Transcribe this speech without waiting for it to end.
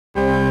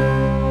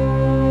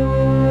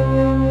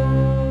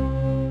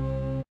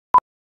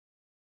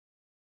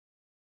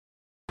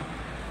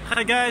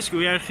Hi guys,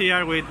 we are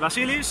here with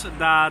Vassilis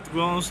that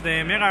won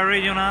the Mega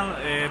Regional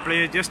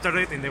played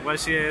yesterday in the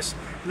YCS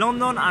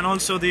London and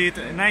also did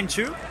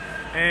 9-2.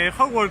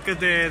 How worked the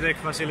deck,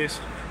 Vassilis?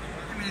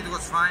 I mean, it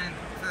was fine.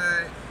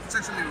 It's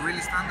actually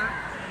really standard,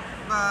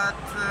 but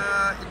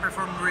it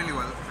performed really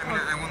well. I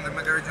mean, I won the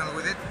Mega Regional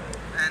with it,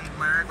 and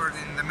my record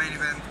in the main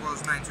event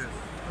was 9-2.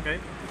 Okay,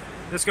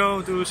 let's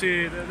go to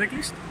see the deck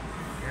list.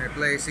 I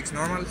play 6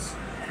 normals,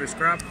 3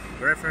 scrap,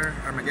 Greffer,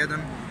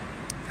 Armageddon,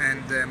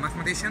 and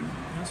Mathematician.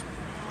 Yes.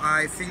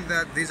 I think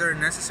that these are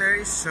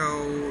necessary,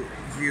 so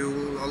you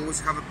will always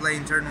have a play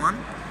in turn 1.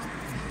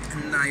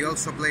 And I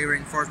also play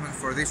reinforcement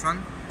for this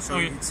one, so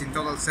okay. It's in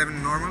total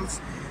 7 normals.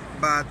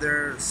 But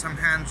there are some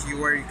hands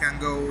where you can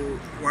go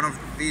one of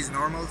these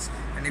normals,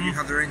 and if you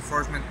have the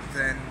reinforcement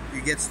and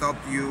you get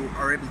stopped, you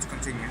are able to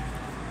continue.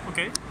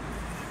 Okay.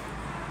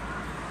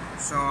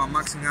 So I'm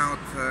maxing out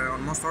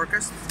on most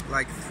Orcust,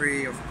 like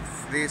 3 of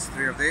this,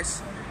 3 of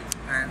this,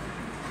 and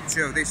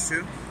 2 of this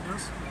too.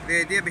 Yes.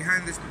 The idea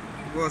behind this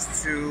was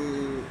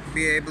to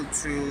be able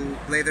to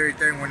play the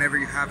return whenever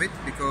you have it,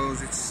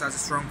 because it's such a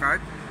strong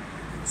card.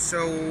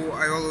 So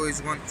I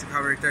always want to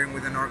have a return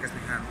with an Orcust in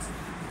hand.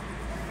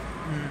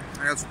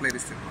 I also play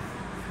this too.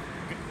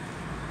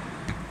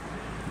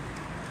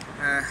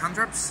 Hand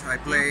traps, I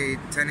play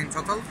 10 in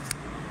total.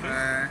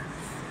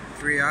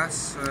 3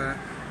 Ass,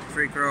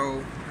 3 Crow,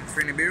 and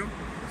 3 Nibiru.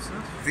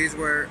 These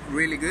were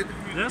really good.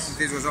 Yes.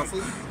 This was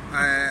awful.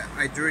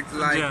 I drew it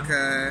like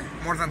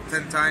more than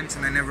 10 times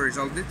and I never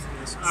resolved it.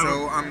 Yes.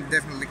 So I'm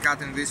definitely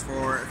cutting this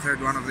for a third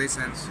one of this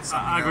and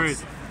something Agreed.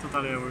 else.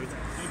 Totally agreed.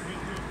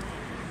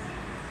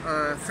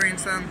 3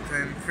 instant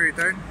and 3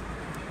 return.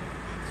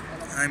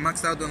 I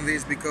maxed out on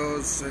this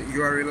because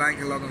you are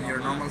relying a lot on your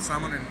normal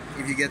summon, and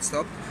if you get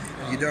stopped,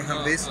 you don't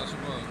have this,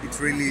 it's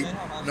really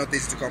not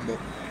easy to combo.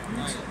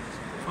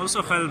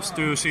 Also helps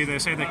to see the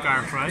side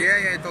card, right?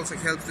 Yeah, it also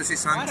helps to see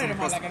Sanctum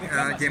post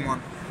game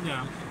 1.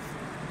 Yeah.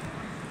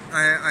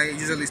 I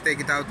usually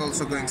stake it out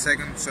also going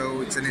second,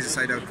 so it's an easy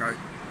side out card.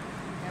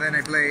 Then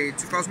I play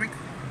 2 Cosmic.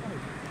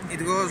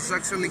 It was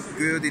actually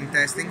good in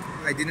testing.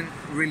 I didn't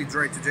really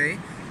draw it today,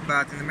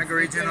 but in the Mega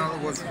Regional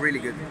it was really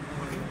good.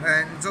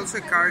 And it's also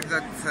a card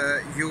that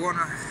you want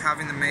to have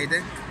in the main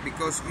deck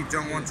because you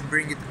don't want to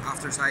bring it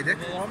after side deck.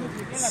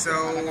 So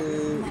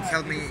it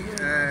helped me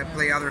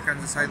play other cards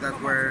inside that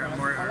were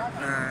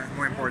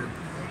more important.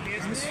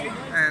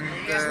 And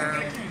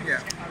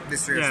yeah,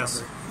 this 3 yes.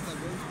 is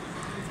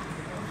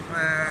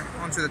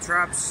onto the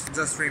traps,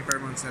 just 3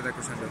 impermanents and a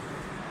crescendo.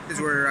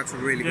 These were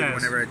actually really good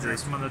whenever I drew.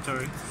 Yes,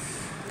 mandatory.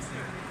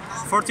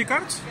 40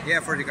 cards? Yeah,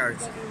 40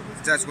 cards.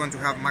 Just want to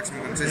have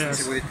maximum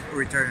consistency with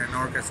return and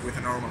Orcust with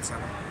a normal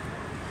summon.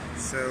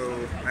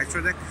 So,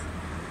 extra deck.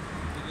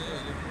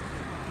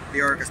 The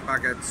Orcust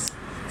packet is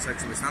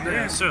actually standard.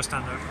 Yeah, so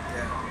standard.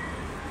 Yeah.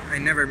 I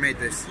never made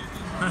this.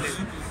 1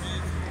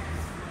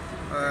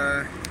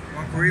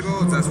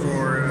 Kuribo just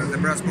for the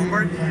Brass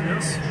Bombard.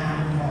 Yes.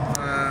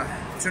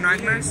 2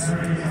 Nightmares.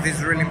 This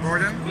is really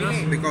important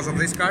because of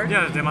this card.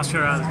 Yeah, the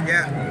Masquerade.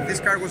 Yeah, this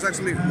card was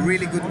actually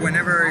really good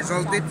whenever I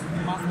resolved it.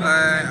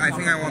 I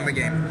think I won the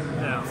game.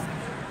 Yeah.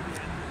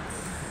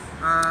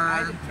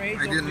 I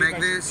didn't make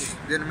this,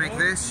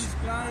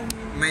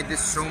 made this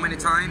so many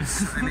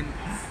times. I mean,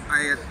 I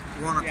had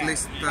won at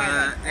least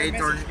 8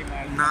 or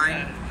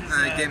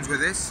 9 games with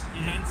this.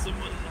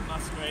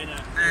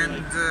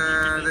 And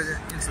the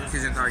instant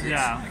fusion targets.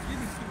 Yeah.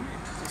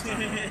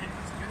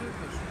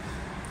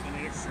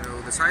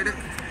 So the side deck,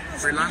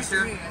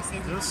 Freelancia.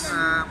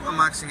 I'm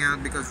maxing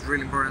out because it's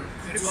really important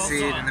to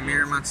see it in the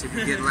mirror mats if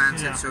you get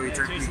lanced, so you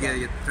get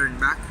it turned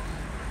back.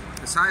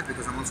 The side,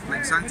 because I'm also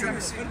playing Sanctum.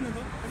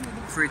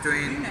 3 to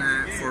in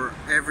for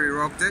every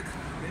rock deck.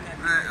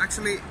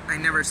 Actually, I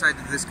never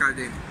sided this card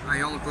in.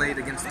 I only played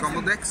against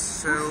combo decks,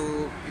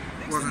 so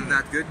it wasn't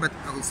that good, but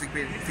I will keep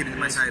it in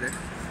my side deck.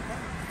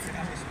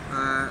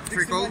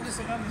 3 Cold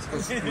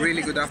was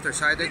really good after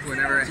side deck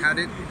whenever I had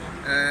it.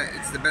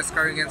 It's the best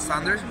card against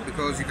Thunder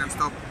because you can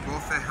stop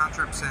both the hand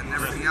traps and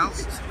everything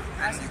else,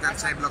 and you can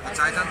side block the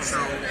Titan, so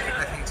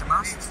I think it's a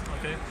must.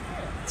 Okay.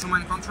 2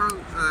 Mind Control.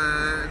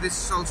 This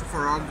is also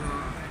for all,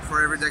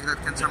 for every deck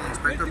that can summon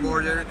Spectre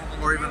Border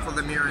or even for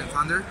the Mirror and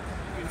Thunder.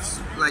 It's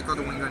like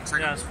Auto Window in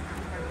second. Yes.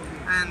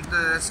 And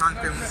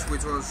Sanctum,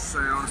 which was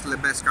honestly the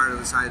best card of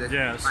the side deck.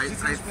 Yes. I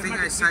think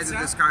I sided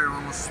this card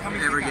almost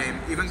every game,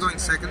 even going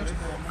second.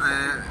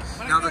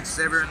 Now that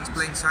everyone is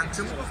playing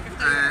Sanctum,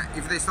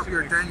 if they stop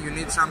your turn, you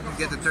need something to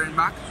get the turn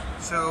back.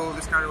 So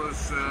this card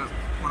was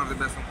one of the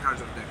best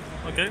cards of the deck.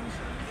 Okay,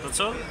 that's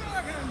all.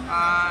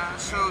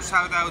 So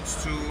shout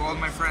outs to all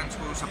my friends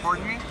who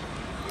support me.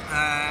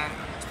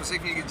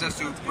 Specifically just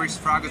to Chris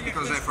Fragos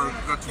because I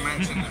forgot to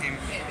mention him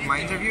in my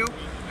interview.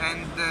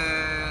 And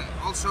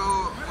also,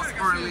 most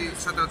importantly,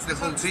 shout out to the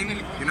whole team,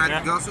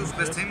 UnitedGosus,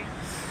 best team.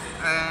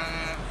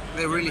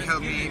 They really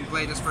helped me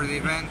play just for the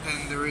event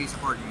and they really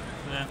support me.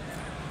 Yeah.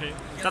 Okay.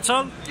 That's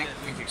all. Yeah,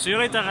 thank you. See you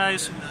later,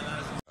 guys.